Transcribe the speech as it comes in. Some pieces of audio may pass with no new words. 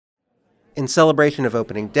In celebration of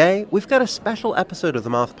opening day, we've got a special episode of the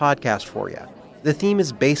Moth Podcast for you. The theme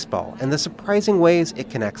is baseball and the surprising ways it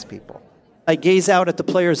connects people. I gaze out at the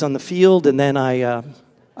players on the field, and then I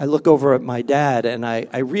look over at my dad, and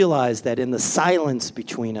I realize that in the silence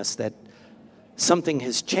between us that something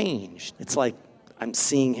has changed. It's like I'm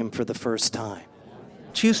seeing him for the first time.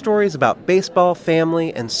 2 stories about baseball,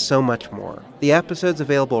 family, and so much more. The episode's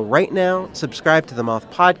available right now. Subscribe to the Moth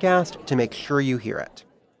Podcast to make sure you hear it.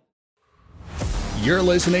 You're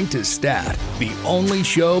listening to Stat, the only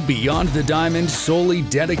show beyond the diamond solely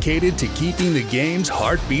dedicated to keeping the game's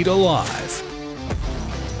heartbeat alive.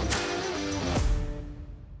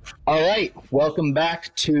 All right, welcome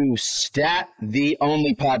back to Stat, the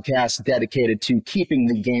only podcast dedicated to keeping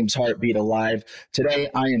the game's heartbeat alive. Today,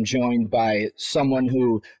 I am joined by someone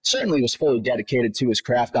who certainly was fully dedicated to his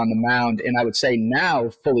craft on the mound, and I would say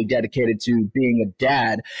now fully dedicated to being a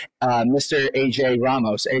dad, Mr. AJ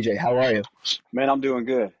Ramos. AJ, how are you? Man, I'm doing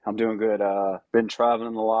good. Been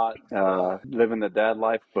traveling a lot, living the dad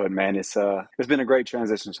life, but man, it's been a great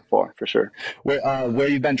transition so far, for sure. Where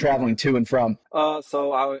you been traveling to and from?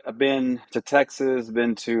 So I've been to Texas,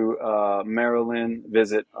 been to Maryland,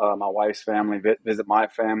 visit my wife's family, visit my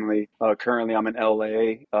family. Currently, I'm in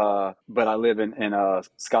LA, but I live in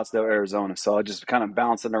Scottsdale, Arizona. So I just kind of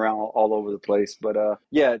bouncing around all over the place. But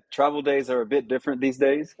yeah, travel days are a bit different these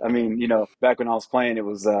days. I mean, back when I was playing, it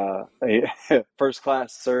was a first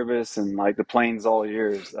class service and like the plane's all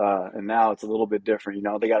yours. And now it's a little bit different.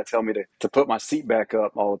 They got to tell me to put my seat back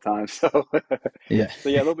up all the time. So yeah, a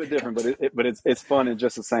little bit different, but it's fun and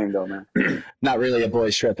just the same though, man. Not really a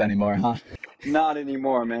boys trip anymore, huh? Not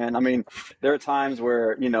anymore, man. I mean, there are times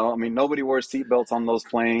where, nobody wears seatbelts on those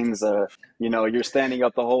planes. You're standing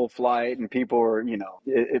up the whole flight and people are,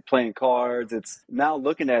 playing cards. It's now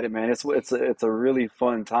looking at it, man, it's a really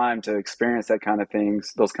fun time to experience those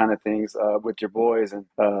kind of things with your boys and,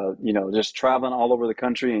 just traveling all over the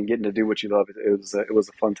country and getting to do what you love. It was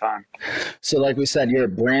a fun time. So like we said, you're a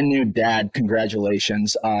brand new dad.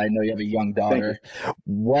 Congratulations. I know you have a young daughter.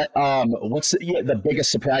 What's the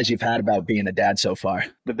biggest surprise you've had about being a dad so far?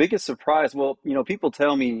 The biggest surprise, well, people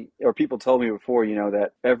told me before,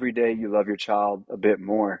 that every day you love your child a bit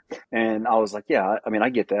more. And I was like, yeah, I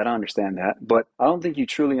get that. I understand that. But I don't think you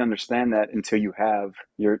truly understand that until you have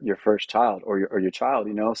your first child or your child,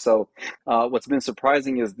 So what's been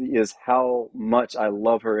surprising is how much I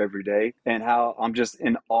love her every day and how I'm just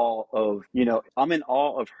in awe of, I'm in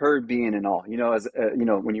awe of her being in awe. As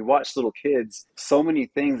when you watch little kids, so many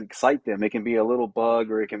things excite them. It can be a little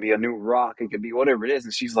bug or it can be a new rock. It could be whatever it is.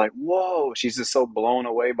 And she's like, whoa, she's just so blown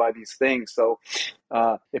away by these things. So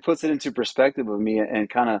it puts it into perspective of me and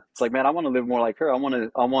kind of, it's like, man, I want to live more like her. I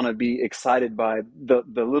want to be excited by the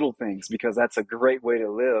little things because that's a great way to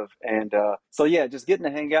live. And so, yeah, just getting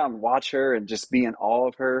to hang out and watch her and just be in awe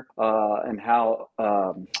of her and how,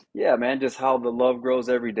 just how the love grows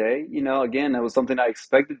every day. Again, that was something I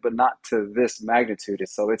expected, but not to this magnitude.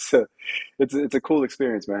 So it's a cool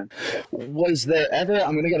experience, man. Was there ever,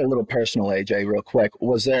 I'm going to get a little personal, AJ, real quick.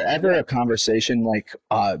 Was there ever a conversation like,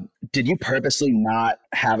 did you purposely not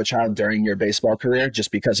have a child during your baseball career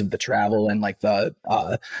just because of the travel and like the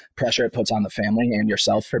pressure it puts on the family and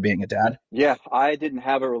yourself for being a dad? Yeah, I didn't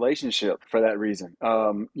have a relationship for that reason.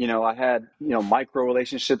 I had, micro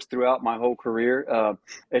relationships throughout my whole career.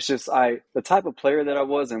 It's just the type of player that I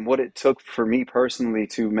was and what it took for me personally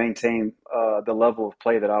to maintain the level of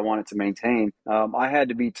play that I wanted to maintain. I had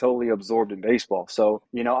to be totally absorbed in baseball. So,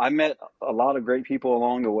 I met a lot of great people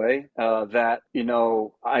along the way that,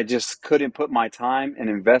 I just couldn't put my time and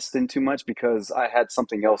invest in too much because I had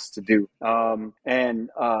something else to do.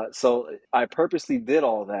 So I purposely did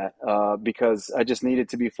all that because I just needed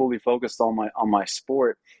to be fully focused on my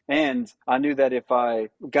sport. And I knew that if I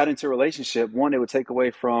got into a relationship, one, it would take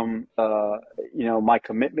away from, my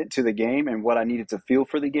commitment to the game and what I needed to feel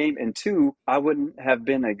for the game. And two, I wouldn't have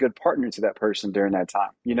been a good partner to that person during that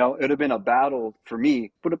time. It would have been a battle for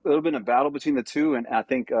me, but it would have been a battle between the two. And I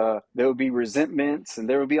think there would be resentments and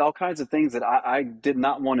there would be all kinds of things that I did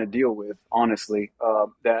not want to deal with, honestly,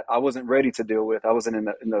 that I wasn't ready to deal with. I wasn't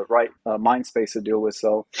in the right mind space to deal with.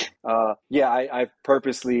 So, I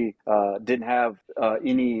purposely didn't have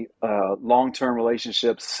any long-term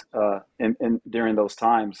relationships during those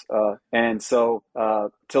times. And so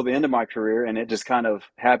till the end of my career, and it just kind of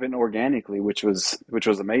happened organically, which was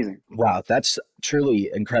amazing. Wow, that's truly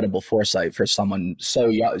incredible foresight for someone so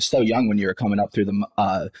young when you were coming up through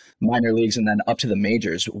the minor leagues and then up to the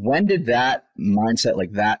majors. When did that mindset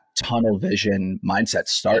like that tunnel vision mindset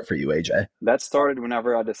start for you, AJ? That started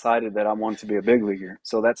whenever I decided that I wanted to be a big leaguer.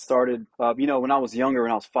 So that started, when I was younger,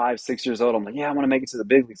 when I was 5, 6 years old, I'm like, yeah, I want to make it to the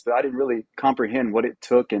big leagues, but I didn't really comprehend what it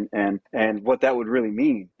took and what that would really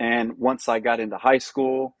mean. And once I got into high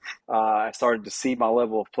school, I started to see my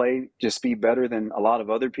level of play just be better than a lot of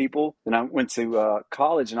other people. Then I went to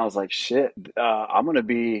college, and I was like, shit, I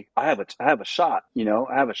have a shot,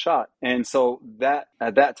 I have a shot. And so that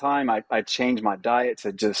at that time, I changed my diet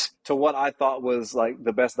to what I thought was like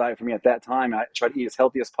the best diet for me at that time. I tried to eat as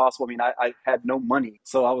healthy as possible. I mean, I had no money,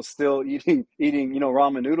 so I was still eating,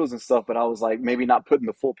 ramen noodles and stuff, but I was like maybe not putting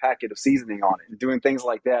the full packet of seasoning on it and doing things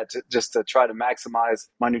like that just to try to maximize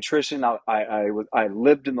my nutrition. I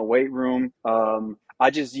lived in the weight room. I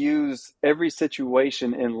just use every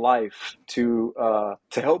situation in life to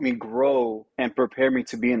help me grow and prepare me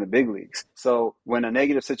to be in the big leagues. So when a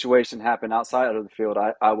negative situation happened outside of the field,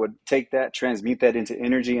 I would take that, transmute that into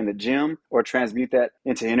energy in the gym, or transmute that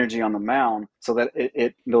into energy on the mound, so that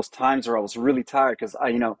it those times where I was really tired, because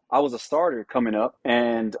I was a starter coming up,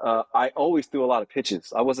 and I always threw a lot of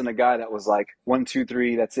pitches. I wasn't a guy that was like 1, 2,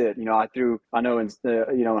 3, that's it. In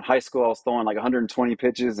high school I was throwing like 120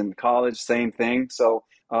 pitches. In college, same thing. So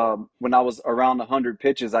when I was around 100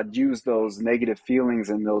 pitches, I'd use those negative feelings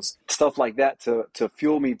and those stuff like that to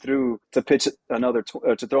fuel me through to pitch to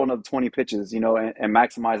throw another 20 pitches, and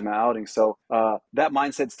maximize my outing. So that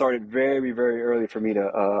mindset started very, very early for me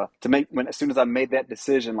to make, as soon as I made that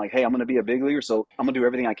decision, like, hey, I'm going to be a big leaguer, so I'm going to do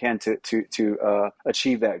everything I can to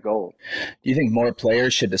achieve that goal. Do you think more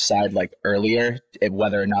players should decide like earlier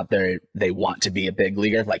whether or not they want to be a big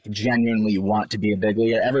leaguer, like genuinely want to be a big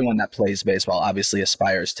leaguer? Everyone that plays baseball obviously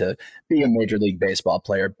aspires to be a Major League Baseball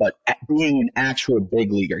player, but being an actual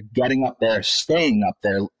big leaguer, getting up there, staying up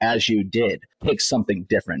there as you did, takes something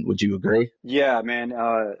different. Would you agree? Yeah, man.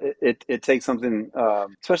 It takes something,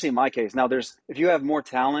 especially in my case. Now, if you have more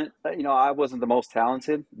talent, I wasn't the most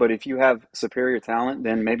talented, but if you have superior talent,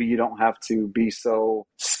 then maybe you don't have to be so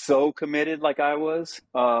committed like I was.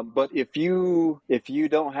 But if you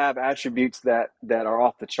don't have attributes that are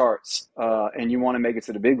off the charts, and you want to make it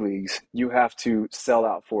to the big leagues, you have to sell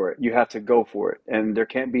out for it. You have to go for it, and there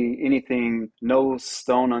can't be anything, no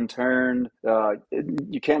stone unturned.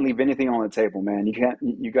 You can't leave anything on the table, man.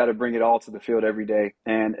 You got to bring it all to the field every day,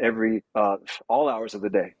 and all hours of the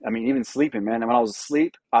day. I mean, even sleeping, man. And when I was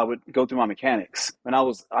asleep, I would go through my mechanics.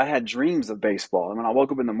 I had dreams of baseball. And when I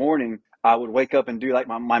woke up in the morning, I would wake up and do like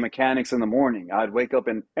my mechanics in the morning. I'd wake up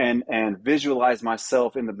and visualize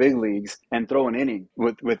myself in the big leagues and throw an inning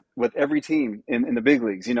with every team in the big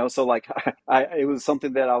leagues, So like it was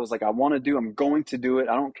something that I was like, I want to do. I'm going to do it.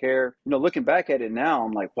 I don't care. Looking back at it now,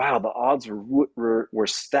 I'm like, wow, the odds were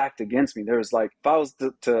stacked against me. There was like, if I was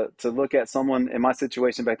to look at someone in my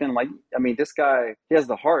situation back then, like, I mean, this guy, he has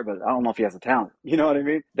the heart, but I don't know if he has the talent. You know what I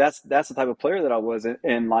mean? That's the type of player that I was.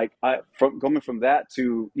 And like, going from that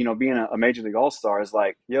to, being a Major League All-Star is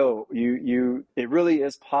like, yo, it really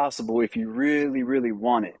is possible if you really, really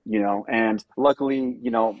want it, and luckily,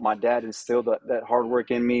 my dad instilled that hard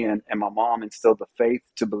work in me, and my mom instilled the faith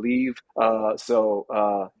to believe.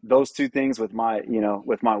 So those two things with my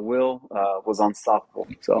will was unstoppable.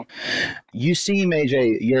 So you seem,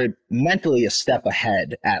 AJ, you're mentally a step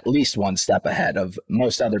ahead, at least one step ahead of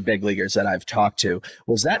most other big leaguers that I've talked to.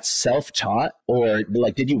 Was that self-taught, or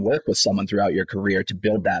like, did you work with someone throughout your career to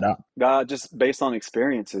build that up? Just based on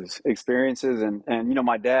experiences, and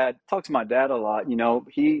my dad, talked to my dad a lot.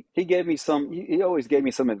 He gave me he always gave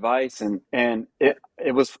me some advice, and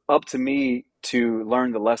it was up to me to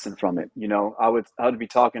learn the lesson from it. I would be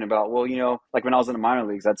talking about, well, like when I was in the minor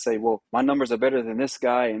leagues, I'd say, well, my numbers are better than this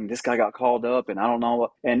guy, and this guy got called up, and I don't know.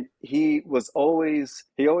 And he always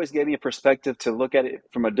gave me a perspective to look at it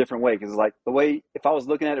from a different way. Cause like if I was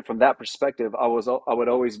looking at it from that perspective, I would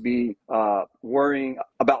always be worrying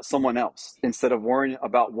about someone else instead of worrying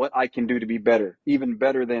about what I can do to be better, even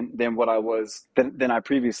better than what I was, than I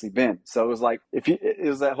previously been. So it was like, it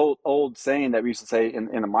was that whole old saying that we used to say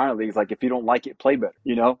in the minor leagues, like, if you don't like it, play better.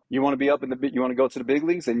 You want to be up you want to go to the big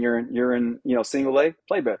leagues, and you're in single A,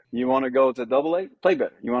 play better. You want to go to double A, play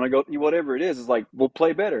better. You want to go, whatever it is, it's like, well,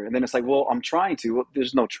 play better. And then it's like, well, I'm trying to. Well,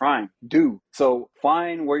 there's no trying. Do. So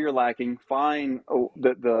find where you're lacking, find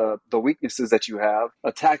the weaknesses that you have,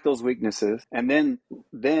 attack those weaknesses, and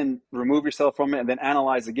then remove yourself from it, and then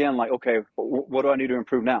analyze again, like, okay, what do I need to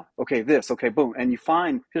improve now? Okay, this, okay, boom. And you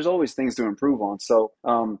find there's always things to improve on. So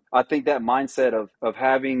I think that mindset of of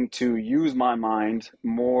having to use my mind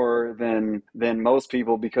more than most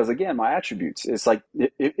people, because again, my attributes, it's like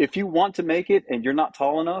if you want to make it and you're not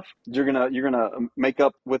tall enough, you're gonna make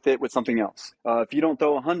up with it with something else. If you don't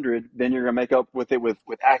throw 100, then you're gonna make up with it with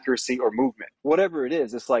accuracy or movement, whatever it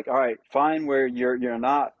is. It's like, all right, find where you're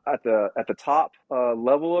not at the top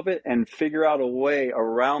level of it, and figure out a way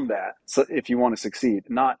around that. So if you want to succeed,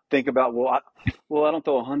 not think about, well, I don't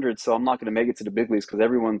throw 100, so I'm not going to make it to the big leagues because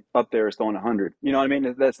everyone up there is throwing 100. You know what I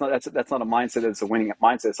mean? That's not a mindset. It's a winning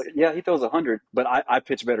mindset. It's like, yeah, he throws 100, but I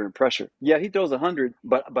pitch better in pressure. Yeah, he throws 100,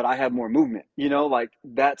 but I have more movement. You know, like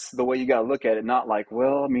that's the way you got to look at it. Not like,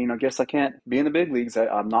 well, I mean, I guess I can't be in the big leagues.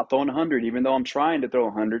 I'm not throwing 100, even though I'm trying to throw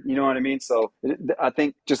 100. You know what I mean? So I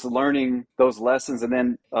think just learning those lessons, and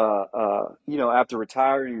then you know, after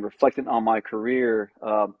retiring, reflecting on my career,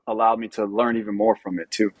 allowed me to learn even more from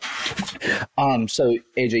it too. So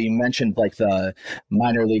AJ, you mentioned like the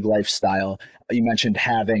minor league lifestyle. You mentioned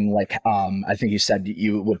having like, I think you said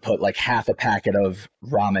you would put like half a packet of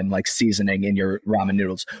ramen, like seasoning in your ramen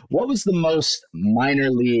noodles. What was the most minor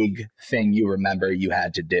league thing you remember you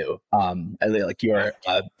had to do? Like you're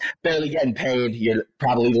barely getting paid. You're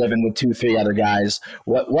probably living with 2-3 other guys.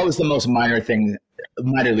 What was the most minor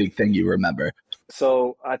league thing you remember?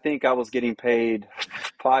 So I think I was getting paid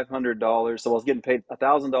 $500. So I was getting paid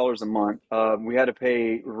 $1,000 a month. We had to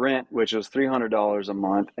pay rent, which was $300 a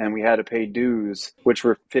month, and we had to pay dues, which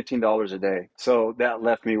were $15 a day. So that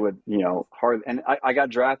left me with, you know, hard. And I got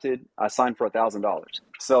drafted. I signed for $1,000.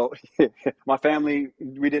 So my family,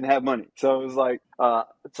 we didn't have money. So it was like,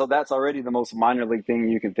 so that's already the most minor league thing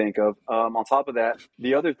you can think of. On top of that,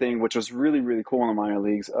 the other thing, which was really, really cool in the minor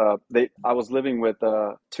leagues, I was living with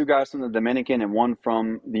 2 guys from the Dominican and one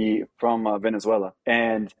from Venezuela.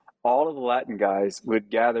 And all of the Latin guys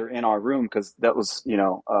would gather in our room because that was, you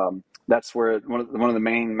know, that's where one of the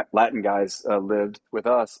main Latin guys lived with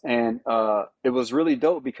us. And it was really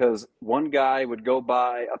dope because one guy would go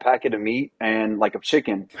buy a packet of meat and like of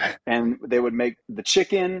chicken, and they would make the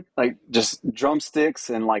chicken like just drumsticks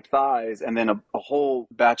and like thighs, and then a whole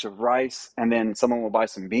batch of rice, and then someone would buy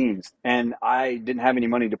some beans. And I didn't have any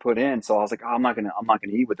money to put in, so I was like, oh, I'm not gonna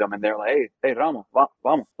eat with them. And they're like, hey Ramos,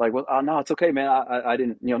 vamos. Like, well, no, it's okay, man. I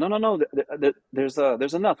didn't, you know, no.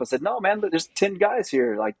 There's enough. I said, no, man. There's 10 guys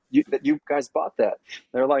here. Like you guys bought that.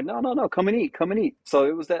 They're like, no, come and eat. So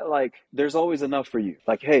it was that, like, there's always enough for you.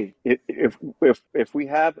 Like, hey, if we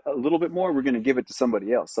have a little bit more, we're going to give it to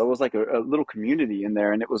somebody else. So it was like a little community in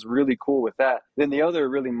there, and it was really cool with that. Then the other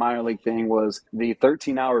really minor league thing was the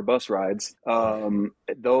 13-hour bus rides.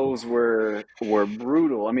 Those were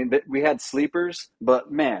brutal. I mean, we had sleepers,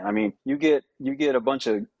 but man, I mean, you get a bunch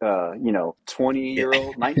of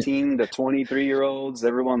 20-year-old, 19 to 23-year-olds.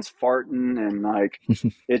 Everyone's farting, and like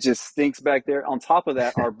it just stinks back there. On top of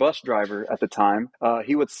that, our bus driver at the time,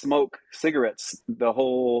 he would smoke cigarettes the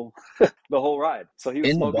whole ride. So he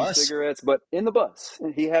was smoking cigarettes, but in the bus,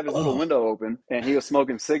 he had his little window open, and he was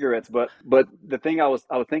smoking cigarettes. But the thing I was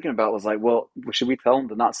thinking about was like, well, should we tell him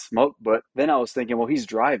to not smoke? But then I was thinking, well, he's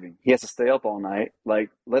driving. He has to stay up all night. Like,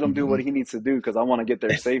 let him do what he needs to do because I want to get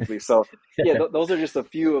there safely. So yeah, those are just a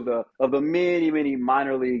few of the many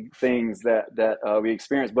minor league things that we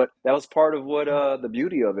experienced. But that was part of what the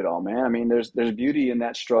beauty of it all, man. I mean, there's beauty in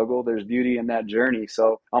that struggle. There's beauty in that journey.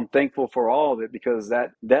 So I'm thankful for all of it because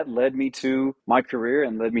that led me to my career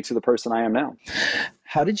and led me to the person I am now.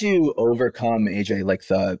 How did you overcome, AJ, like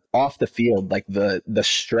the off the field, like the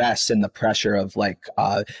stress and the pressure of like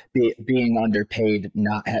being underpaid,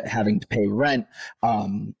 not having to pay rent,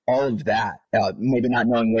 all of that, maybe not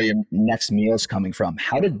knowing where your next meal is coming from?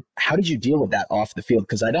 How did you deal with that off the field?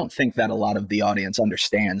 Because I don't think that a lot of the audience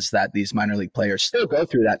understands that these minor league players still go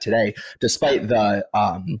through that today, despite the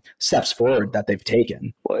steps forward that they've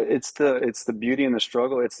taken. Well, it's the beauty and the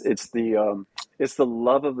struggle. It's the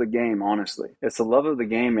love of the game. Honestly, it's the love of the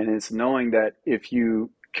game, and it's knowing that if you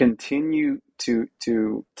continue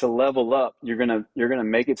to level up, you're gonna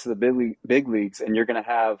make it to the big leagues, and you're gonna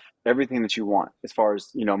have everything that you want as far as,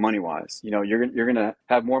 you know, money wise. You know, you're gonna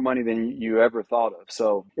have more money than you ever thought of.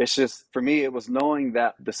 So it's just, for me, it was knowing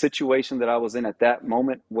that the situation that I was in at that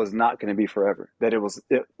moment was not going to be forever. That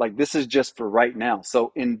like, this is just for right now.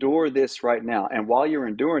 So endure this right now, and while you're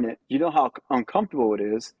enduring it, you know how uncomfortable it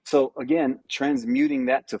is. So again, transmuting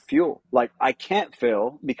that to fuel. Like, I can't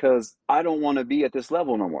fail because I don't want to be at this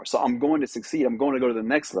level no more. So I'm going to succeed. I'm going to go to the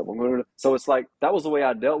next level. So it's like, that was the way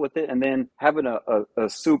I dealt with it. And then having a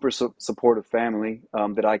super supportive family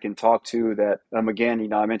that I can talk to, that again, you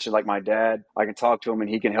know, I mentioned like my dad, I can talk to him and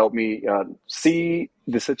he can help me see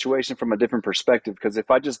the situation from a different perspective, because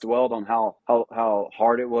if I just dwelled on how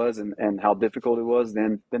hard it was and how difficult it was,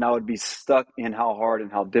 then I would be stuck in how hard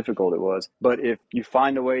and how difficult it was. But if you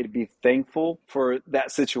find a way to be thankful for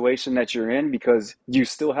that situation that you're in because you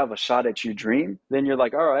still have a shot at your dream, then you're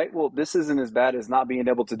like, all right, well, this isn't as bad as not being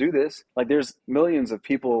able to do this. Like, there's millions of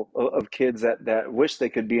people, of kids that wish they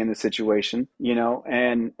could be in this situation, you know,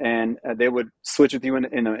 and they would switch with you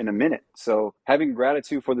in a minute. So having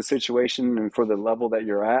gratitude for the situation and for the level that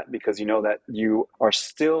you're at, because you know that you are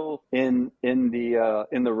still in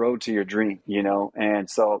the road to your dream, you know. And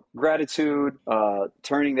so gratitude,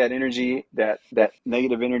 turning that energy, that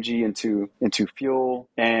negative energy into fuel,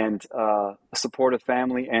 and a supportive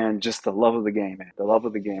family, and just the love of the game, man. The love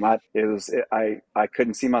of the game. I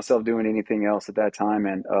couldn't see myself doing anything else at that time,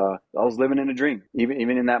 and I was living in a dream,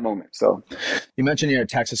 even in that moment. So, you mentioned you're a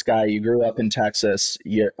Texas guy. You grew up in Texas.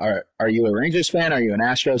 Are you a Rangers fan? Are you an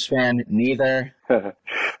Astros fan? Neither.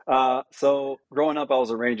 So growing up, I was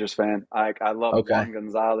a Rangers fan. I love Juan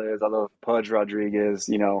Gonzalez. I love Pudge Rodriguez,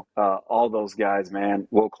 you know, all those guys, man.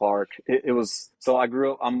 Will Clark. It was, so I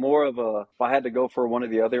grew up, I'm more of a, if I had to go for one or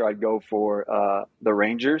the other, I'd go for the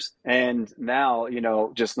Rangers. And now, you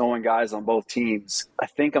know, just knowing guys on both teams, I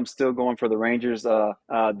think I'm still going for the Rangers. Jung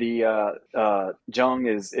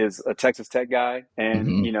is a Texas Tech guy,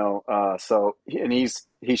 and you know,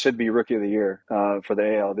 he should be Rookie of the Year for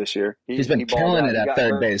the AL this year. He's been killing it at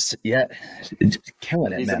third base. Yeah,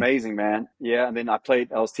 killing it, He's man. amazing, man. Yeah, and then I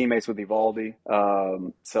was teammates with Evaldi.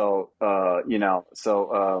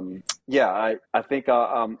 I think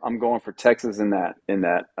I'm going for Texas in that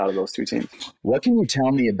out of those two teams. What can you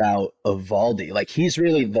tell me about Evaldi? Like, he's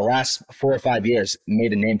really, the last 4 or 5 years,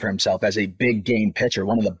 made a name for himself as a big game pitcher,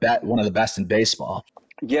 one of the best in baseball.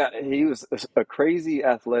 Yeah, he was a crazy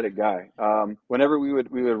athletic guy. Whenever we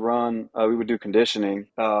would run, we would do conditioning.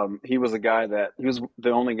 He was he was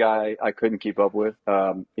the only guy I couldn't keep up with.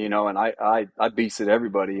 You know, and I beasted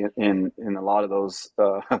everybody in a lot of those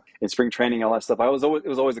in spring training, all that stuff. It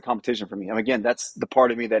was always a competition for me. And again, that's the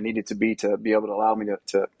part of me that needed to be able to allow me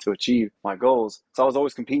to achieve my goals. So I was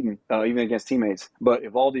always competing, even against teammates. But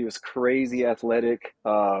Evaldi was crazy athletic.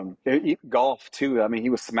 Golf too. I mean,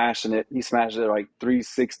 he was smashing it. He smashed it like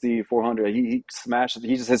 360, 400. He smashed it.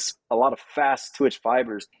 He just has a lot of fast twitch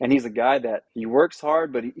fibers, and he's a guy that he works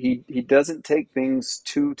hard, but he doesn't take things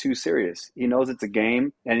too serious. He knows it's a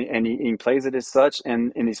game, and he plays it as such.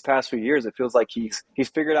 And in these past few years, it feels like he's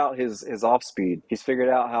figured out his off speed. He's figured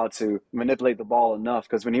out how to manipulate the ball enough,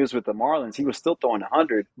 because when he was with the Marlins, he was still throwing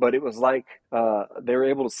 100, but it was like they were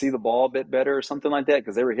able to see the ball a bit better or something like that,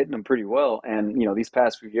 because they were hitting him pretty well. And you know, these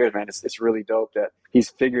past few years, man, it's really dope that he's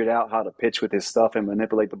figured out how to pitch with his stuff and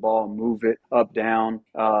manipulate the ball and move it up, down,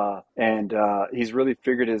 and he's really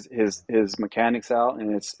figured his mechanics out,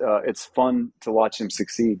 and it's fun to watch him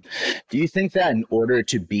succeed. Do you think that in order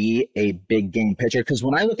to be a big game pitcher, because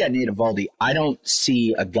when I look at Nate Evaldi, I don't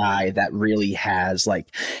see a guy that really has like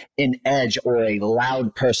an edge or a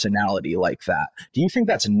loud personality like that. Do you think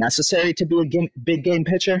that's necessary to be a big game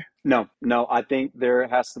pitcher? No. I think there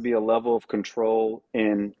has to be a level of control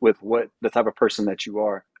with what the type of person that you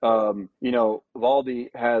are. You know, Valdi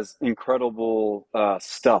has incredible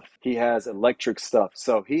stuff. He has electric stuff.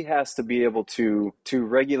 So he has to be able to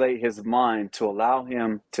regulate his mind to allow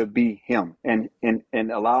him to be him and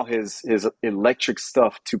allow his electric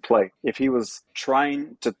stuff to play. If he was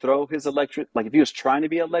trying to throw his electric, like if he was trying to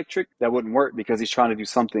be electric, that wouldn't work, because he's trying to do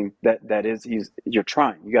something you're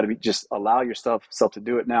trying. You got to just allow yourself to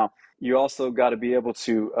do it. Now, you also got to be able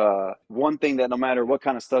to one thing that no matter what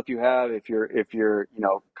kind of stuff you have, if you're you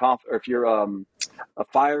know or if you're a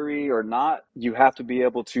fiery or not, you have to be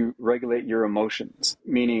able to regulate your emotions.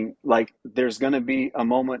 Meaning, like, there's going to be a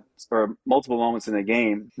moment or multiple moments in the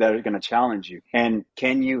game that are going to challenge you, and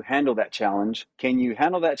can you handle that challenge? Can you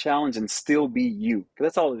handle that challenge and still be you? Because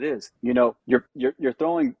that's all it is. You know, you're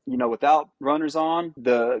throwing, you know, without runners on,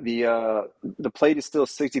 the plate is still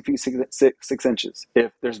 60 feet 6 inches.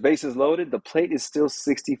 If there's bases loaded, the plate is still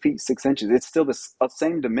 60 feet 6 inches. It's still the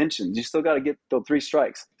same dimensions. You still got to get the 3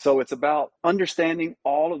 strikes. So it's about understanding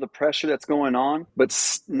all of the pressure that's going on,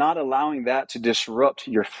 but not allowing that to disrupt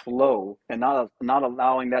your flow, and not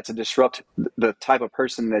allowing that to disrupt the type of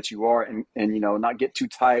person that you are, and you know, not get too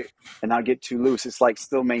tight and not get too loose. It's like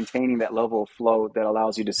still maintaining that level of flow that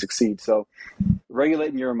allows you to succeed. So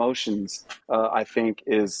regulating your emotions, I think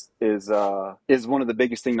is one of the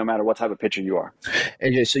biggest things, no matter what type of pitcher you are.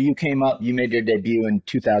 AJ, so you came up, you made your debut in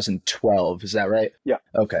 2012, is that right? Yeah.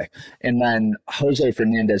 Okay. And then Jose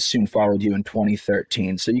Fernandez soon followed you in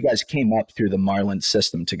 2013. So you guys came up through the Marlins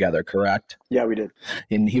system together, correct? Yeah, we did.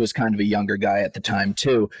 And he was kind of a younger guy at the time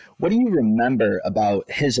too. What do you remember about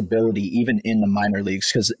his ability even in the minor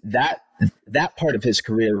leagues? Because that part of his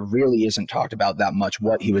career really isn't talked about that much,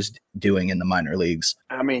 what he was doing in the minor leagues.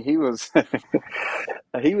 I mean, he was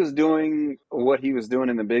he was doing what he was doing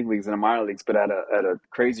in the big leagues and the minor leagues, but at a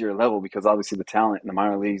crazier level, because obviously the talent in the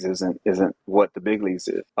minor leagues isn't what the big leagues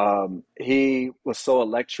is. He was so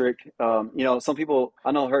electric. Some people,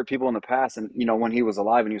 I know, heard people in the past, and when he was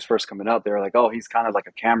alive and he was first coming up, they were like, "Oh, he's kind of like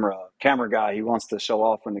a camera guy. He wants to show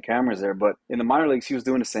off when the camera's there." But in the minor leagues, he was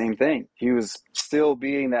doing the same thing. He was still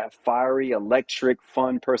being that fiery, electric,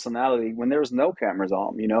 fun personality when there was no cameras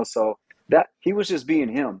on him. So that he was just being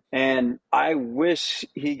him. And I wish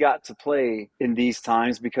he got to play in these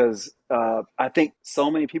times, because I think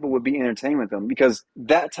so many people would be entertained with him, because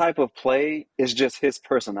that type of play is just his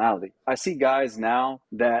personality. I see guys now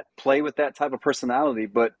that play with that type of personality,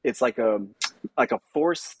 but it's like a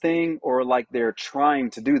force thing, or like they're trying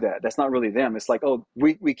to do that. That's not really them. It's like, oh,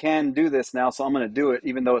 we can do this now, so I'm going to do it,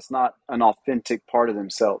 even though it's not an authentic part of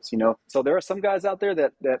themselves, So there are some guys out there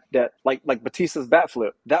that like Batista's bat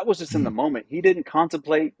flip. That was just in the moment. He didn't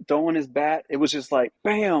contemplate throwing his bat. It was just like,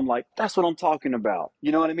 bam, like that's what I'm talking about.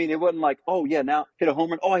 You know what I mean? It wasn't like, oh yeah, now hit a home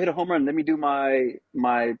run. Oh, I hit a home run. Let me do my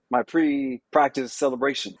pre-practice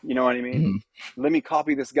celebration. You know what I mean? Mm-hmm. Let me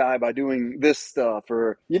copy this guy by doing this stuff,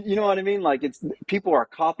 or you know what I mean? Like, it's people are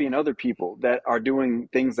copying other people that are doing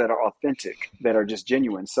things that are authentic, that are just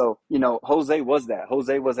genuine. So Jose was that.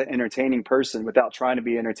 Jose was an entertaining person without trying to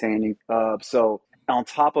be entertaining. So on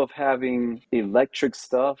top of having electric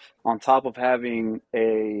stuff, on top of having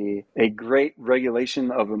a great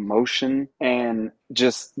regulation of emotion, and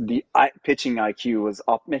just the pitching IQ was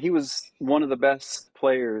off. Man, he was one of the best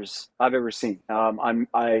players I've ever seen.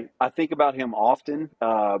 I think about him often.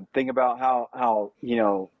 Think about how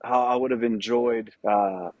I would have enjoyed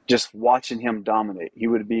just watching him dominate. He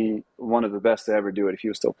would be one of the best to ever do it if he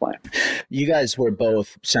was still playing. You guys were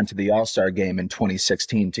both sent to the All-Star game in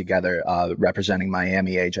 2016 together, representing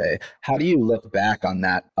Miami. AJ, how do you look back on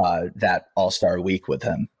that All-Star week with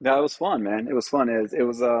him? Yeah, it was fun, man. It was fun. I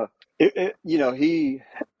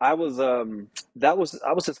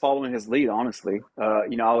was just following his lead, honestly.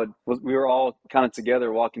 We were all kind of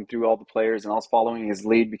together walking through all the players, and I was following his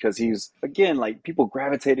lead because he's, again, like, people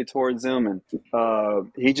gravitated towards him, and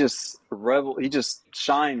he just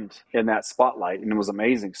shined in that spotlight, and it was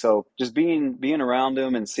amazing. So just being around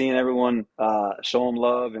him and seeing everyone show him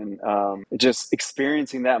love, and just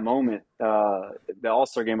experiencing that moment. The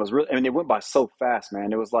All-Star game was really, I mean, it went by so fast,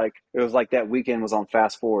 man. It was like that weekend was on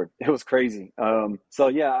fast forward. It was crazy. That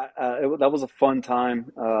was a fun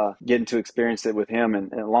time getting to experience it with him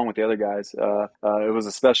and along with the other guys. It was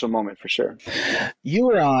a special moment for sure. You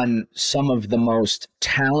were on some of the most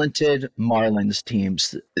talented Marlins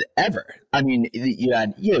teams ever. I mean, you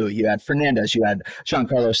had Fernandez, you had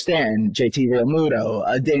Giancarlo Stanton, JT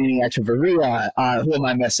Realmuto, Danny Echeverria. Who am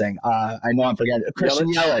I missing? I know I'm forgetting.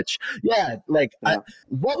 Christian Yelich. Yeah,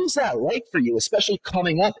 what was that like for you, especially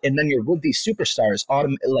coming up and then you're with these superstars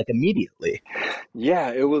immediately?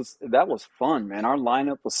 Yeah, that was fun, man. Our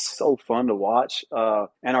lineup was so fun to watch.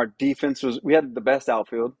 And our defense we had the best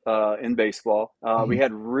outfield in baseball. We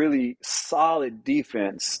had really solid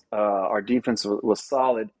defense. Our defense was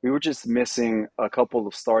solid. We were just missing a couple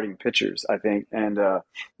of starting pitchers, I think. And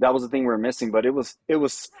that was the thing we were missing. But it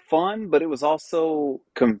was fun, but it was also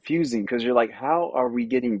confusing, because you're like, how are we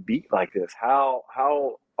getting beat like this? How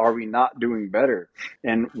are we not doing better?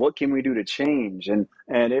 And what can we do to change? And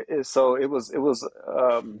it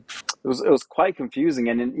was quite confusing.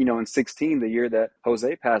 And in 16, the year that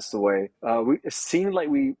Jose passed away, it seemed like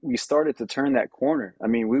we started to turn that corner. I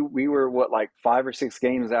mean, we were 5 or 6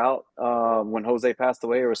 games out when Jose passed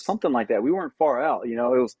away, or something like that. We weren't far out. It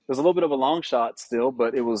was a little bit of a long shot still,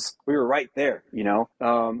 but we were right there.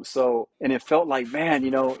 And it felt like, man,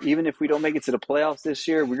 even if we don't make it to the playoffs this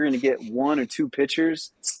year, we're going to get 1 or 2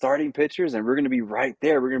 starting pitchers, and we're going to be right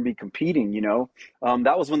there. We're going to be competing.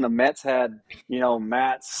 That was when the Mets had,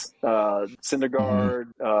 Matz, Syndergaard,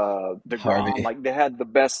 DeGrom. Harvey. Like, they had the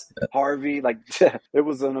best Harvey. Like, it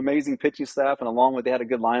was an amazing pitching staff, and along with, they had a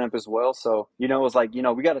good lineup as well. So, it was like,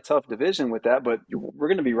 we got a tough division with that, but we're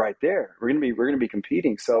going to be right there. We're going to be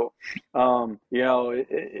competing. So,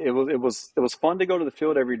 it was fun to go to the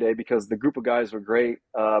field every day because the group of guys were great.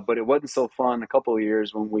 But it wasn't so fun a couple of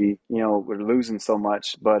years when we, were losing so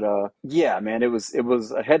much. But yeah, man, it was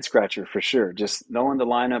a head scratcher for sure. Just knowing the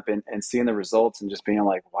lineup and seeing the results and just being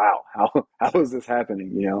like, wow, how is this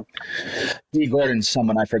happening? You know? D. Gordon's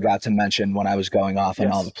someone I forgot to mention when I was going off on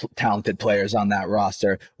all Yes. the talented players on that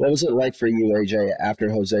roster. What was it like for you, AJ, after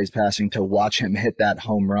Jose's passing to watch him hit that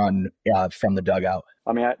home run from the dugout?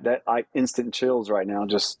 I mean, I instant chills right now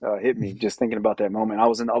just hit me just thinking about that moment. I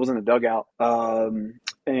was in the dugout,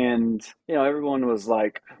 and everyone was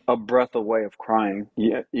like a breath away of crying,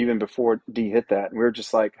 even before D hit that. And we were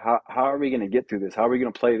just like, how are we going to get through this? How are we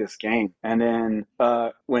going to play this game? And then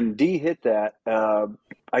when D hit that,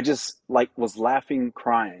 I just like was laughing,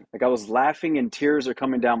 crying. Like I was laughing and tears are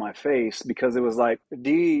coming down my face because it was like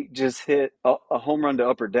D just hit a home run to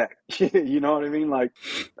upper deck. You know what I mean? Like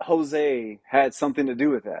Jose had something to do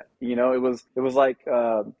with that. It was like,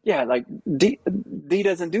 like D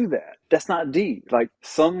doesn't do that. That's not D. Like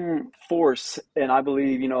some force, and I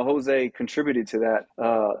believe, Jose contributed to that,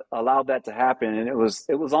 allowed that to happen. And it was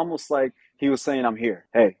almost like he was saying, I'm here.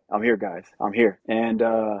 Hey, I'm here, guys. I'm here. And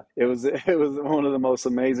it was one of the most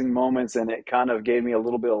amazing moments, and it kind of gave me a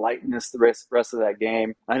little bit of lightness the rest of that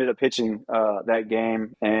game. I ended up pitching that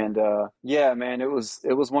game, and yeah, man, it was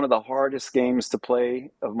one of the hardest games to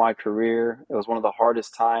play of my career. It was one of the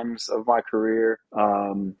hardest times of my career.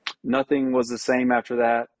 Nothing was the same after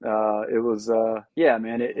that. It was, yeah,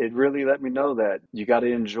 man, it really let me know that you got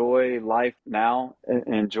to enjoy life now, and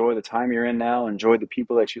enjoy the time you're in now, enjoy the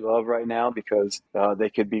people that you love right now, because they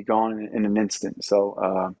could be gone in an instant.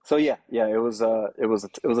 So yeah, it was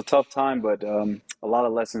a tough time, but a lot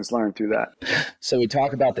of lessons learned through that. So we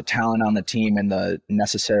talk about the talent on the team and the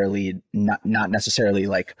not necessarily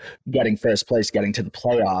like getting first place, getting to the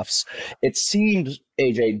playoffs. It seemed,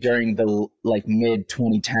 AJ, during the mid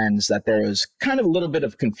 2010s that there was kind of a little bit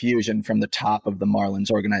of confusion from the top of the Marlins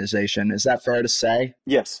organization. Is that fair to say?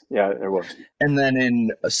 Yes. Yeah, there was. And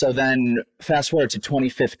then fast forward to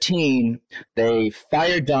 2015, they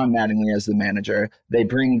fired Don Mattingly as the manager. They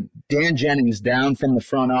bring Dan Jennings down from the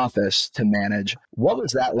front office to manage. What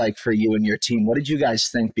was that like for you and your team? What did you guys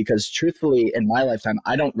think? Because truthfully, in my lifetime,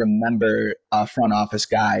 I don't remember a front office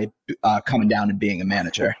guy coming down and being a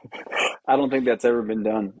manager. I don't think that's ever been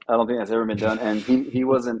done. And he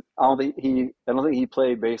wasn't. I don't think he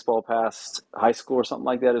played baseball past high school or something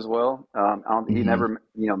like that as well. He never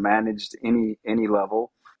managed any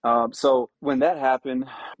level. So when that happened,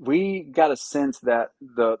 we got a sense that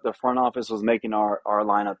the front office was making our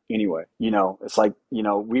lineup anyway. It's like,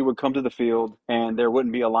 we would come to the field and there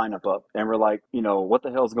wouldn't be a lineup up. And we're like, what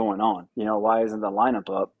the hell's going on? Why isn't the lineup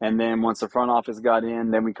up? And then once the front office got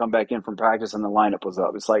in, then we come back in from practice and the lineup was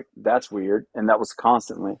up. It's like, that's weird. And that was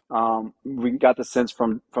constantly. We got the sense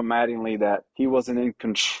from Mattingly that he wasn't in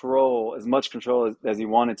control, as much control as he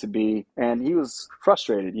wanted to be. And he was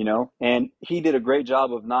frustrated, and he did a great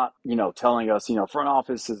job of not, telling us, front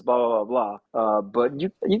office is blah, blah, blah. But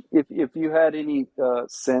if you had any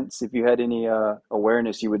sense, if you had any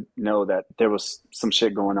awareness, you would know that there was some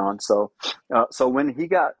shit going on. So when he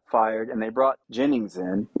got fired and they brought Jennings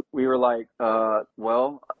in, we were like,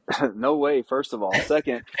 well, no way, first of all.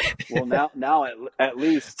 Second, well, now at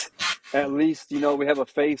least, we have a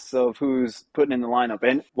face of who's putting in the lineup.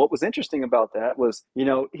 And what was interesting about that was, he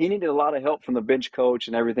needed a lot of help from the bench coach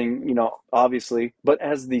and everything, obviously. But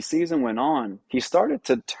as the season went on, he started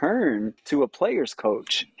to turn to a player's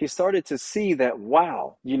coach. He started to see that,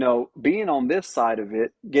 wow, being on this side of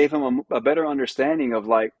it gave him a better understanding of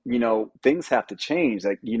things have to change.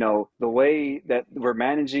 The way that we're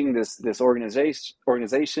managing this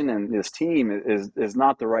organization and this team is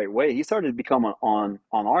not the right way. He started to become on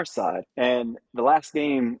our side. And the last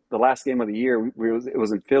game of the year, it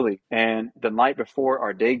was in Philly. And the night before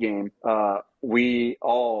our day game, we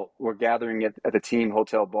all were gathering at the team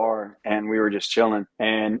hotel bar, and we were just chilling.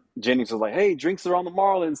 And Jennings was like, hey, drinks are on the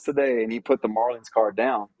Marlins today. And he put the Marlins card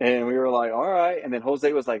down. And we were like, all right. And then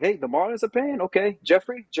Jose was like, hey, the Marlins are paying? Okay.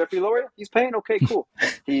 Jeffrey Loria, he's paying? Okay, cool.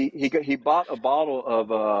 He bought a bottle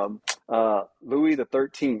of Louis the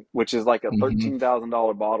 13th, which is like a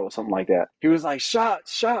 $13,000 bottle or something like that. He was like,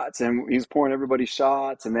 shots. And he was pouring everybody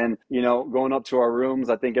shots. And then, going up to our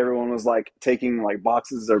rooms, I think everyone was like taking like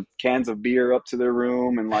boxes or cans of beer up to their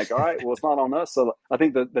room and like, all right, well, it's not on us. So I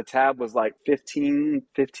think the tab was like $15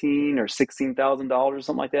 or $16,000 or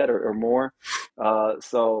something like that or more.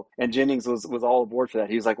 And Jennings was all aboard for that.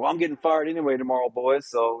 He was like, well, I'm getting fired anyway tomorrow, boys.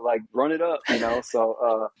 So like run it up,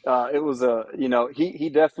 So it was he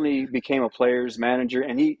definitely became a player's manager,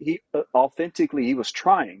 and he authentically, he was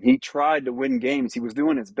trying. He tried to win games. He was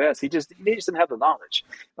doing his best. He just didn't have the knowledge.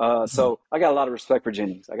 So I got a lot of respect for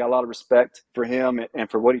Jennings. I got a lot of respect for him and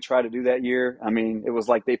for what he tried to do that year. I mean, it was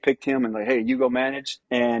like they picked him and like, hey, you go manage.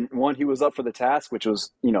 And one, he was up for the task, which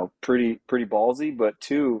was, pretty ballsy. But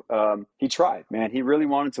two, he tried, man. He really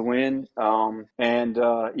wanted to win. I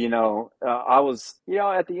was,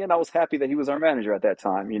 at the end, I was happy that he was our manager at that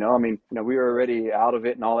time. We were already out of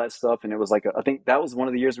it and all that stuff. And it was like, I think that was one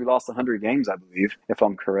of the years we lost 100 games, I believe, if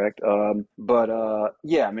I'm correct.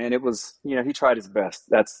 Yeah, man, it was, he tried his best.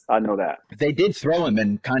 I know that. They did throw him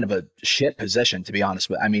in kind of a shit position, to be honest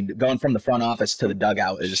with. I mean, going from the front office to the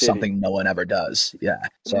dugout is something no one ever does. Yeah.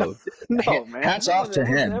 So man. Hats off to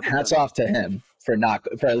him. Hats off to him for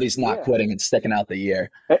at least not quitting and sticking out the year.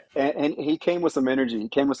 And he came with some energy. He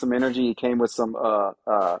came with some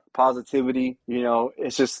positivity.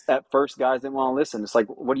 It's just at first guys didn't want to listen. It's like,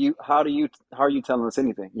 how are you telling us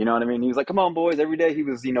anything? You know what I mean? He was like, come on, boys. Every day he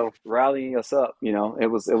was, rallying us up. It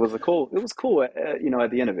was cool at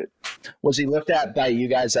the end of it. Was he looked at by you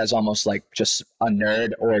guys as almost like just a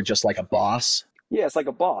nerd or just like a boss? Yeah, it's like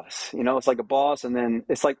a boss, it's like a boss, and then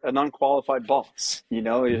it's like an unqualified boss,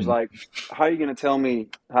 It's like, how are you going to tell me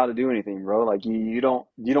how to do anything, bro? Like you don't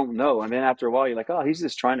know. And then after a while, you're like, oh, he's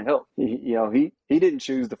just trying to help. He didn't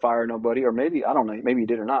choose to fire nobody, or maybe, I don't know, maybe he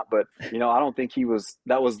did or not, but I don't think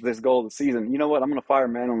that was this goal of the season. You know what? I'm going to fire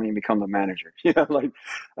Manley and become the manager. Like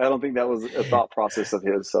I don't think that was a thought process of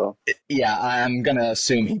his. So yeah, I'm going to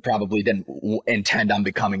assume he probably didn't intend on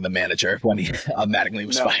becoming the manager when he automatically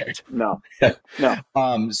was fired. No.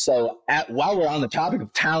 So while we're on the topic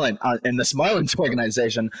of talent in this Marlins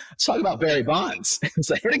organization, let's talk about Barry Bonds. He was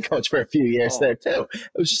the hitting coach for a few years there too.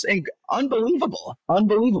 It was just unbelievable.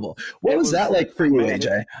 What was that like for you,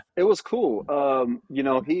 AJ? It was cool.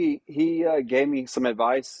 He gave me some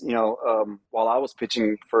advice, while I was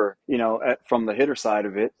pitching for, from the hitter side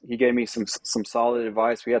of it. He gave me some solid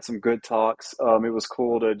advice. We had some good talks. It was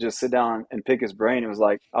cool to just sit down and pick his brain. It was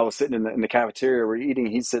like I was sitting in the cafeteria, we're eating,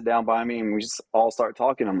 he'd sit down by me and we just all start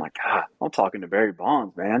talking. I'm like, God, I'm talking to Barry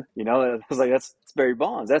Bonds, man. I was like, that's Barry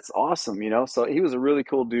Bonds. That's awesome. So he was a really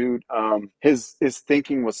cool dude. His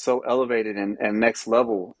thinking was so elevated and next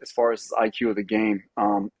level as far as the IQ of the game.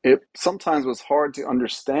 It sometimes was hard to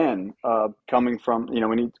understand, coming from,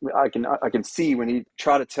 when I can see when he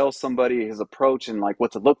tried to tell somebody his approach and like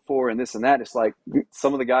what to look for and this and that. It's like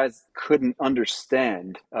some of the guys couldn't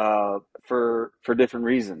understand, for different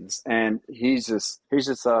reasons. And he's just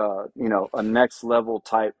a next level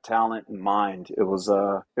type talent and mind. It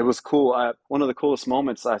was cool. One of the coolest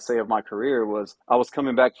moments I say of my career was I was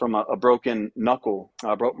coming back from a broken knuckle.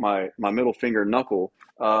 I broke my middle finger knuckle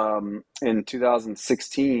in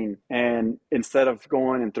 2016, and instead of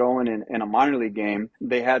going and throwing in a minor league game,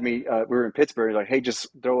 they had me, we were in Pittsburgh, like, hey, just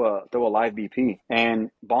throw a live BP.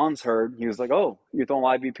 And Bonds heard, he was like, oh, you're throwing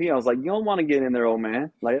live BP? I was like, you don't want to get in there, old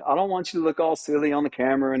man. Like, I don't want you to look all silly on the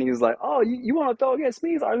camera. And he was like, oh, you want to throw against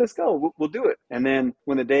me? All right, let's go. We'll do it. And then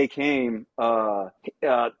when the day came,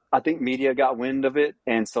 I think media got wind of it,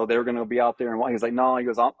 and so they were going to be out there. And he's like, no, he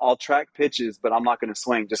goes, I'll track pitches, but I'm not going to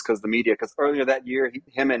swing just because the media. Because earlier that year,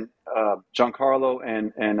 him and Giancarlo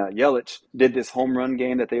and Yelich did this home run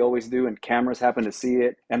game that they always do, and cameras happened to see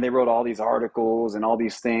it, and they wrote all these articles and all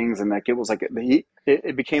these things, and like it was like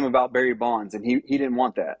it became about Barry Bonds, and he didn't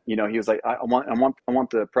want that. He was like, I want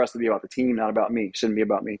the press to be about the team, not about me. It shouldn't be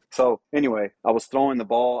about me. So anyway, I was throwing the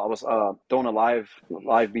ball. I was throwing a live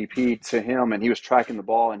BP to him, and he was tracking the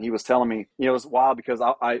ball, and he was telling me, it was wild because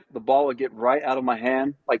the ball would get right out of my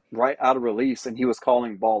hand, like right out of release, and he was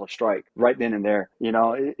calling ball a strike right then and there.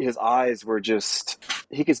 His eyes were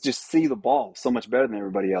he could just see the ball so much better than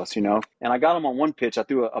everybody else, And I got him on one pitch. I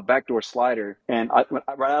threw a backdoor slider, and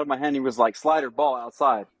right out of my hand, he was like, slider, ball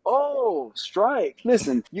outside. Oh, strike.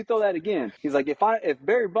 Listen, you throw that again. He's like, if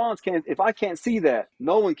Barry Bonds if I can't see that,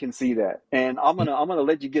 no one can see that. And I'm gonna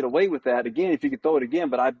let you get away with that again if you could throw it again,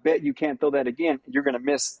 but I bet you can't throw that again. You're gonna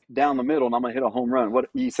miss down the middle and I'm gonna hit a home run.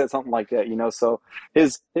 He said something like that, So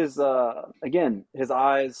his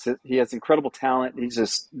eyes, he has incredible talent. He's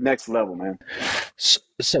just next level, man.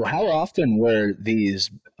 So how often were these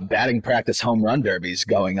batting practice home run derbies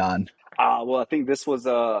going on? Well, I think this was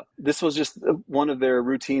just one of their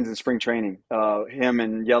routines in spring training. Him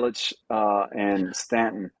and Yelich and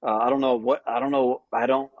Stanton. I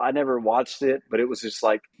never watched it, but it was just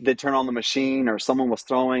like they'd turn on the machine or someone was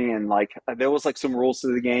throwing, and like there was like some rules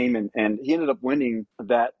to the game, and he ended up winning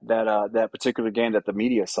that particular game that the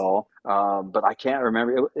media saw. But I can't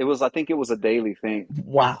remember. I think it was a daily thing.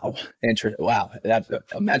 Wow. Wow.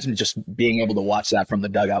 Imagine just being able to watch that from the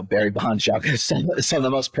dugout. Barry Bonds, some of the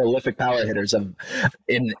most prolific power hitters in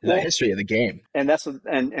the history of the game. And that's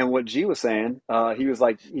what G was saying. He goes,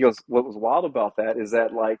 what was wild about that is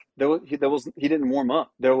that like he didn't warm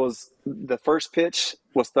up. There was the first pitch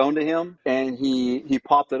was thrown to him, and he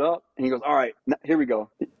popped it up, and he goes, all right, here we go.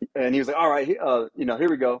 And he was like, all right, here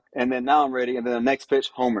we go. And then now I'm ready. And then the next pitch,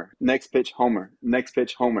 homer. Next pitch, homer. Next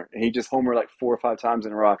pitch, homer. And he just homered like 4 or 5 times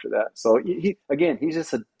in a row after that. So he's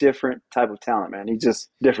just a different type of talent, man. He's just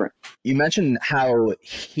different. You mentioned how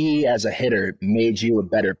he, as a hitter, made you a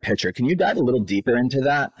better pitcher. Can you dive a little deeper into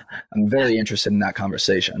that? I'm very interested in that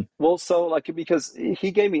conversation. Well, so because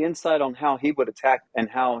he gave me insight on how he would attack and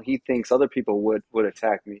how he thinks other people would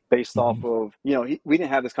attack me based off of, we didn't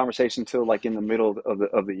have this conversation until like in the middle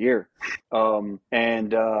of the year.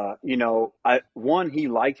 He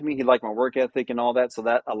liked me. He liked my work ethic and all that. So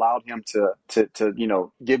that allowed him to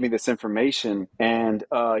give me this information. And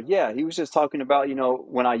he was just talking about,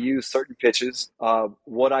 when I use certain pitches,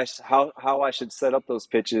 how I should set up those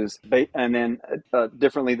pitches, and then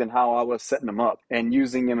differently than how I was setting them up, and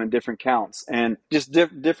using them in different counts, and just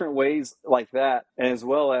different ways like that, as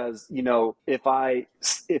well as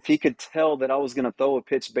if he could tell that I was going to throw a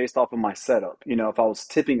pitch based off of my setup, if I was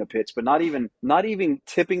tipping a pitch, but not even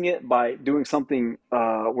tipping it by doing something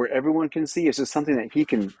where everyone can see. It's just something that he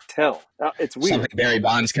can tell. It's weird. Something Barry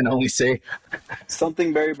Bonds can only see.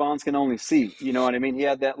 Something Barry Bonds can only see. You know what I mean? He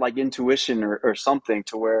had that like intuition or something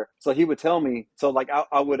to where, so he would tell me. So like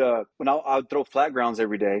I would throw flat grounds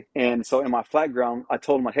every day, and so in my flat ground, I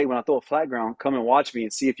told him like, hey, when I throw a flat ground, come and watch me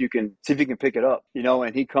and see if you can pick it up.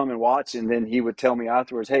 And he'd come and watch, and then he would tell me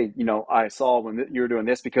afterwards, hey, I saw when you were doing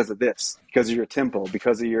this because of this, because of your tempo,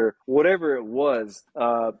 because of your whatever it was.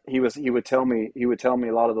 He would tell me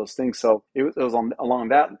a lot of those things. So it was along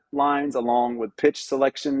that lines, along with pitch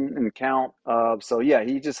selection and count. He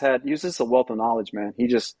was just a wealth of knowledge, man. He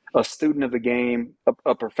just a student of the game,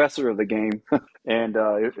 a professor of the game, and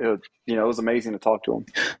it was amazing to talk to him.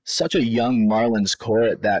 Such a young Marlins core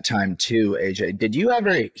at that time too, AJ. Did you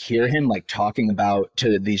ever hear him like talking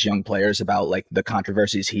to these young players about like the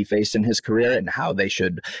controversies he faced in his career and how they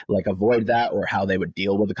should like avoid that, or how they would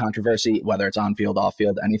deal with the controversy, whether it's on field, off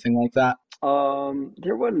field, anything like that?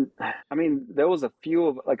 There wasn't. I mean, there was a few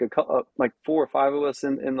of like 4 or 5 of us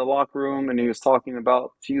in the locker room, and he was talking about a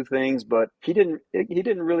few things, but he didn't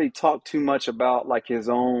really talk too much about like his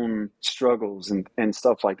own struggles and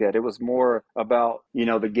stuff like that. It was more about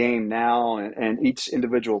the game now and each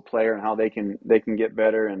individual player and how they can get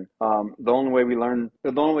better. And the only way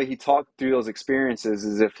he talked through those experiences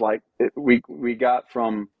is if like we got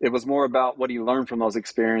from, it was more about what he learned from those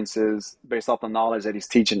experiences based off the knowledge that he's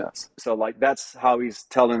teaching us. So like that's how he's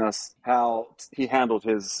telling us how he handled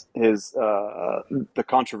the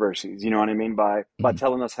controversies, you know what I mean, by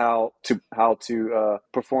telling us how to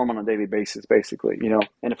perform on a daily basis, basically,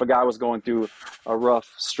 and if a guy was going through a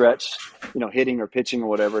rough stretch, hitting or pitching or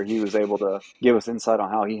whatever, he was able to give us insight on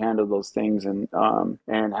how he handled those things, and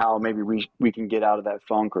how maybe we can get out of that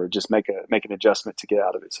funk, or just make an adjustment to get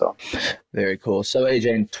out of it. So very cool. So AJ,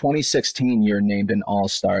 in 2016, you're named an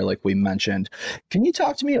all-star, like we mentioned. Can you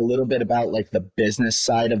talk to me a little bit about like the business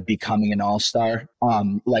side of becoming an all-star?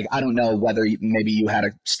 Like, I don't know whether maybe you had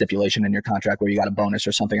a stipulation in your contract where you got a bonus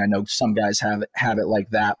or something. I know some guys have it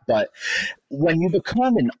like that, but when you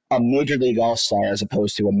become a major league all-star as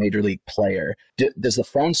opposed to a major league player, does the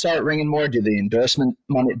phone start ringing more? Does the endorsement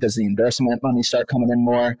money start coming in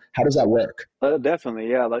more? How does that work?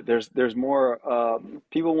 Definitely, yeah. Like there's more.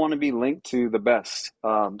 People want to be linked to the best.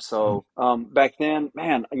 Back then,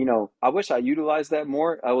 man, I wish I utilized that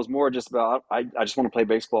more. I was more just about I just want to play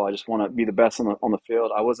baseball. I just want to be the best on the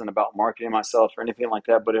field. I wasn't about marketing myself or anything like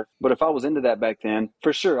that. But if I was into that back then,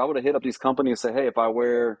 for sure, I would have hit up these companies and say, hey, if I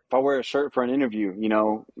wear a shirt for an interview,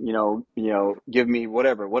 give me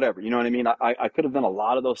whatever. You know what I mean? I could have done a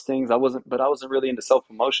lot of those things. I wasn't really into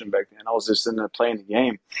self-promotion back then. I was just into playing the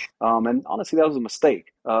game. And honestly, that was a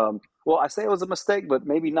mistake. Well, I say it was a mistake, but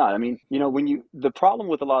maybe not. I mean, the problem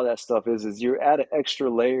with a lot of that stuff is you're at an extra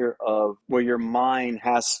layer of where your mind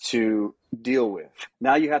has to deal with.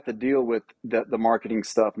 Now you have to deal with the marketing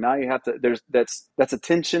stuff. Now you have to, that's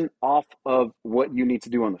attention off of what you need to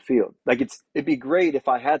do on the field. Like it'd be great if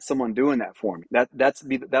I had someone doing that for me.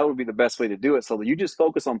 That would be the best way to do it. So that you just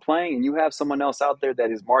focus on playing and you have someone else out there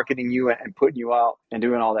that is marketing you and putting you out and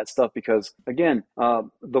doing all that stuff. Because again,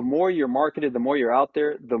 the more you're marketed, the more you're out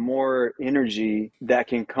there, the more energy that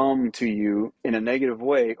can come to you in a negative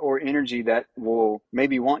way, or energy that will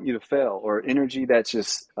maybe want you to fail, or energy that's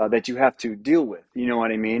just that you have to deal with. You know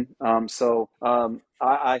what I mean?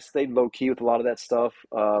 I stayed low key with a lot of that stuff,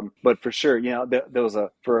 but for sure, you know, there was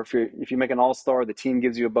if you make an all-star, the team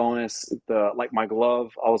gives you a bonus. Like my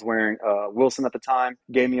glove, I was wearing Wilson at the time,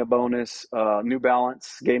 gave me a bonus. New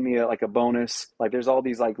Balance gave me a bonus. Like there's all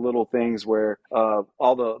these like little things where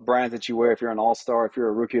all the brands that you wear, if you're an all-star, if you're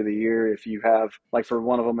a rookie of the year, if you have, like for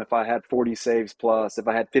one of them, if I had 40 saves plus, if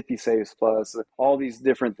I had 50 saves plus, all these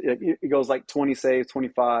different, it goes like 20 saves,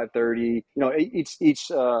 25, 30. You know, each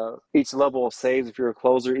level of saves if you're a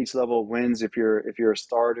closer, each level of wins if you're a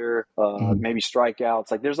starter, maybe strikeouts.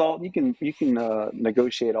 Like there's all you can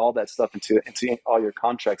negotiate all that stuff into all your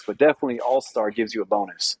contracts, but definitely all-star gives you a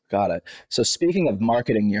bonus. Got it. So speaking of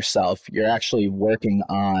marketing yourself, you're actually working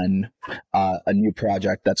on a new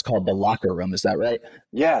project that's called The Locker Room. Is that right?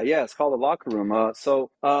 Yeah, it's called The Locker Room. So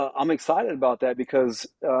I'm excited about that because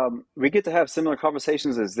we get to have similar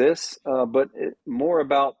conversations as this, but more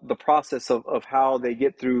about the process of how they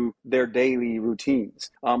get through their daily routines.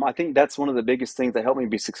 I think that's one of the biggest things that helped me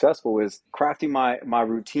be successful is crafting my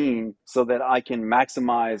routine so that I can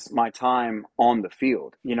maximize my time on the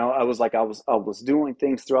field. You know, I was doing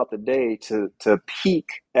things throughout the day to peak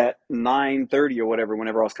at 9:30 or whatever,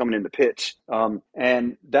 whenever I was coming in to pitch.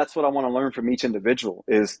 And that's what I want to learn from each individual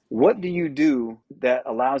is, what do you do that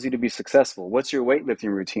allows you to be successful? What's your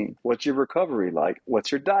weightlifting routine? What's your recovery like?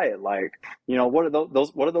 What's your diet like? You know, what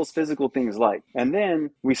are those physical things like? And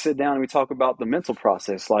then we sit down and we talk about the mental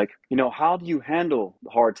process. Like, you know, how do you handle the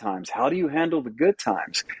hard times? How do you handle the good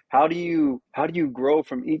times? How do you grow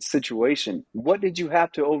from each situation? What did you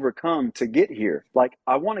have to overcome to get here? Like,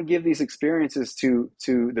 I want to give these experiences to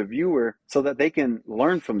the viewer so that they can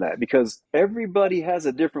learn from that, because everybody has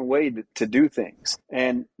a different way to do things.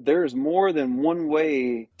 And there's more than one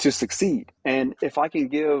way to succeed. And if I can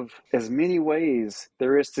give as many ways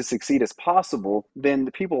there is to succeed as possible, then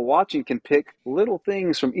the people watching can pick little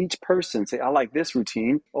things from each person. Say, I like this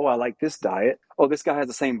routine. Oh, I like this diet. Oh, this guy has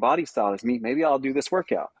the same body style as me. Maybe I'll do this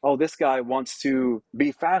workout. Oh, this guy wants to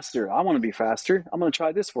be faster. I want to be faster. I'm going to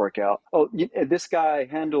try this workout. Oh, this guy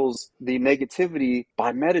handles the negativity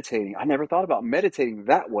by meditating. I never thought about meditating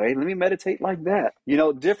that way. Let me meditate like that. You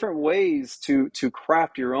know, different ways to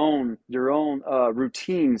craft your own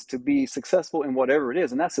routines to be successful in whatever it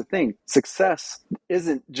is. And that's the thing. Success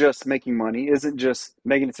isn't just making money, isn't just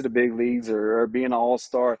making it to the big leagues or being an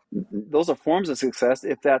all-star. Those are forms of success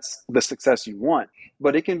if that's the success you want.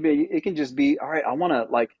 But it can just be, all right, I want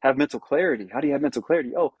to like have mental clarity. How do you have mental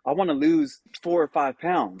clarity? Oh, I want to lose 4 or 5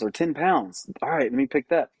 pounds or 10 pounds. All right, let me pick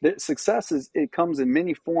that. The success it comes in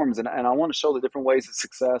many forms. And I want to show the different ways of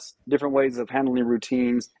success, different ways of handling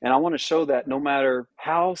routines. And I want to show that no matter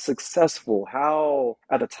how successful, how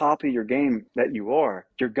at the top of your game that you are,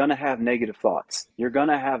 you're going to have negative thoughts. You're going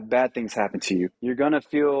to have bad things happen to you. You're going to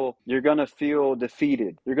feel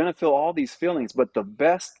defeated. You're going to feel all these feelings, but the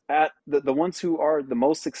best at the ones who are the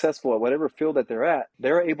most successful at whatever field that they're at,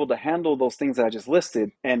 they're able to handle those things that I just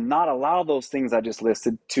listed and not allow those things I just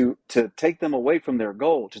listed to take them away from their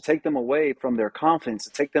goal, to take them away from their confidence,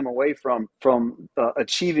 to take them away from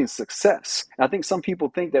achieving success. And I think some people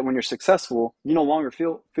think that when you're successful, you no longer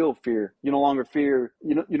feel fear. You no longer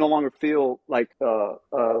feel like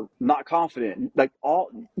not confident. Like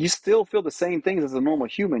you still feel the same things as a normal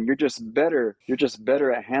human. You're just better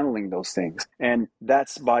at handling those things. And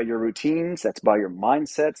that's by your routines, that's by your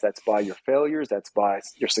mindsets, that's by your failures, that's by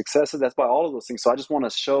your successes, that's by all of those things. So I just want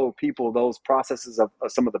to show people those processes of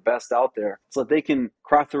some of the best out there so that they can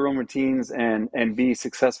craft their own routines and be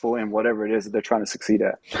successful in whatever it is that they're trying to succeed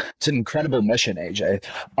at. It's an incredible mission, AJ.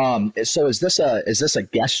 So is this a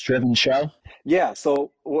guest-driven show? Yeah.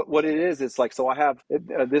 So what it is, it's like, so I have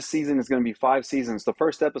this season is going to be 5 seasons. The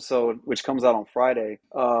first episode, which comes out on Friday,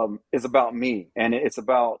 is about me, and it's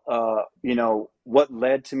about what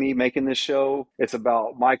led to me making this show. It's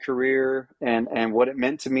about my career and what it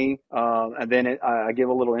meant to me. And then I give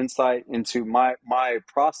a little insight into my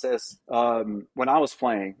process when I was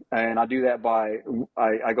playing. And I do that by,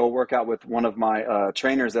 I go work out with one of my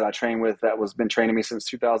trainers that I train with that was been training me since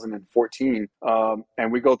 2014.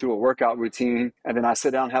 And we go through a workout routine, and then I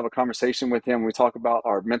sit down and have a conversation with him. We talk about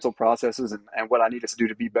our mental processes and what I need us to do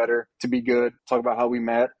to be better, to be good, talk about how we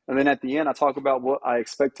met. And then at the end, I talk about what I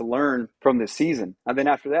expect to learn from this season. And then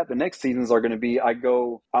after that, the next seasons are going to be,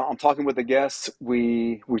 I'm talking with the guests.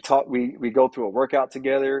 We go through a workout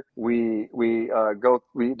together. We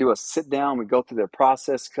do a sit down. We go through their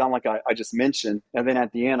process, kind of like I just mentioned. And then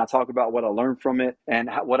at the end, I talk about what I learned from it and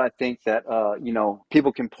what I think that,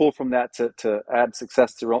 people can pull from that to add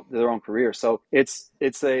success to their own career. So it's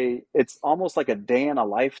almost like a day in a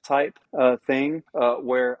life type thing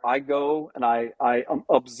where I go and I am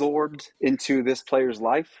absorbed into this player's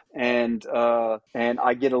life, and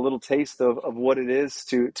I get a little taste of what it is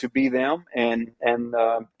to be them and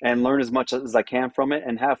learn as much as I can from it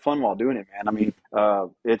and have fun while doing it, man. I mean,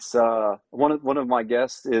 it's one of my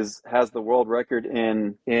guests has the world record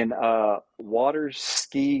in water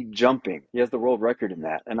ski jumping. He has the world record in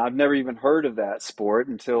that, and I've never even heard of that sport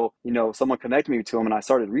until someone connected me to him and I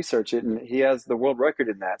started research it, and he has the world record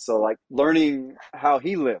in that. So like learning how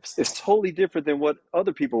he lifts is totally different than what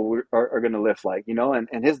other people are going to lift like,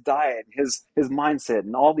 and his diet, his mindset,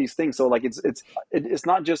 and all these things. So like it's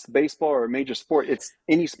not just baseball or a major sport. It's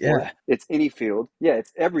any sport. Yeah. It's any field. Yeah,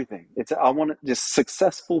 it's everything. I want just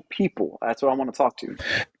successful people. That's what I want to talk to.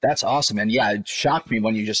 That's awesome. And yeah, it shocked me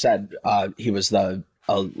when you just said he was the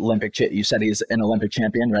Olympic. You said he's an Olympic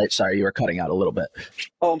champion, right? Sorry, you were cutting out a little bit.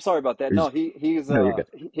 Oh, I'm sorry about that. No, he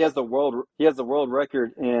has the world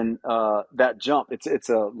record in that jump. It's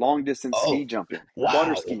a long distance ski jumping,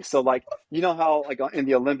 water ski. So like how like in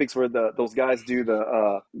the Olympics where those guys do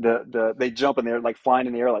they jump and they're like flying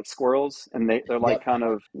in the air like squirrels, and they're like kind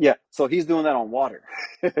of So he's doing that on water.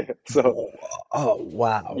 So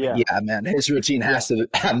wow, yeah, man, his routine has to.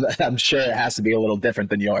 I'm sure it has to be a little different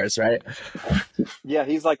than yours, right? Yeah,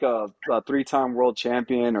 he's like a 3-time world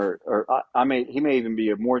champion, or he may even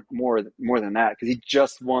be more than that, because he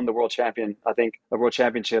just won the world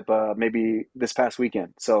championship maybe this past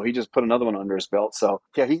weekend. So he just put another one under his belt. So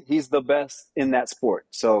yeah, he's the best in that sport.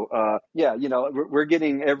 So we're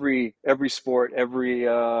getting every sport, every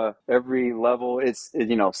level. It's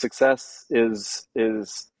success is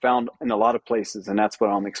found in a lot of places, and that's what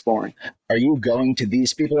I'm exploring. Are you going to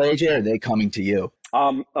these people, AJ, or are they coming to you?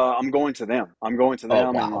 I'm going to them. I'm going to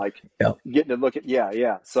them, and like getting to look at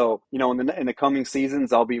So in the coming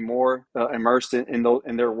seasons, I'll be more immersed in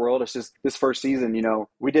their world. It's just this first season,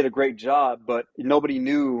 we did a great job, but nobody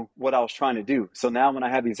knew what I was trying to do. So now when I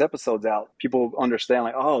have these episodes out, people understand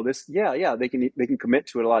like, oh, this, they can commit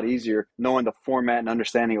to it a lot easier, knowing the format and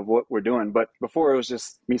understanding of what we're doing. But before it was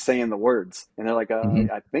just me saying the words, and they're like,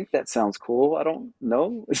 I think that sounds cool. I don't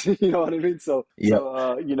know, you know what I mean? So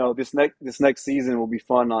this next season will be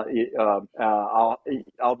fun. I'll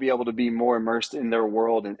be able to be more immersed in their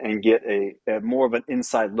world and get a more of an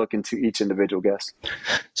inside look into each individual guest.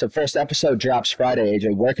 So first episode drops Friday,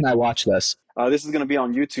 AJ. Where can I watch this? This is going to be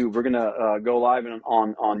on YouTube. We're going to go live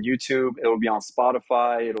on YouTube. It will be on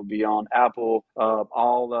Spotify. It'll be on Apple.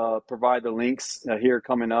 I'll provide the links here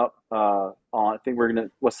coming up. I think we're going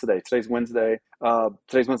to, what's today? Today's Wednesday.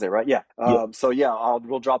 Today's Wednesday, right? Yeah. So yeah,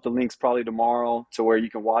 we'll drop the links probably tomorrow to where you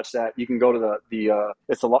can watch that. You can go to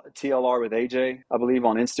it's a TLR with AJ, I believe,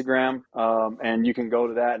 on Instagram. And you can go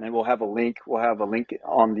to that, and then we'll have a link. We'll have a link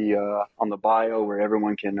on the bio where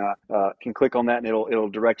everyone can click on that, and it'll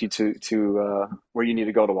direct you to where you need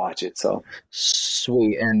to go to watch it. So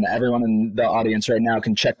sweet. And everyone in the audience right now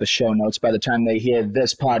can check the show notes. By the time they hear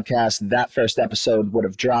this podcast, that first episode would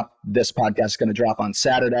have dropped. This podcast is going to drop on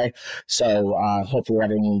Saturday. So hopefully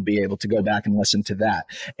everyone will be able to go back and listen to that.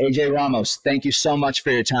 AJ Ramos, thank you so much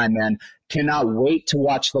for your time, man. Cannot wait to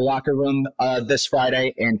watch The Locker Room this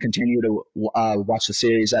Friday and continue to watch the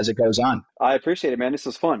series as it goes on. I appreciate it, man. This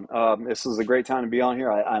was fun. This was a great time to be on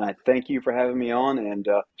here. And I thank you for having me on. And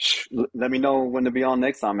let me know when to be on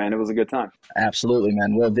next time, man. It was a good time. Absolutely,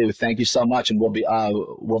 man. Will do. Thank you so much. And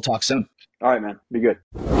we'll talk soon. All right, man. Be good.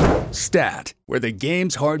 Stat, where the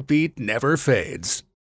game's heartbeat never fades.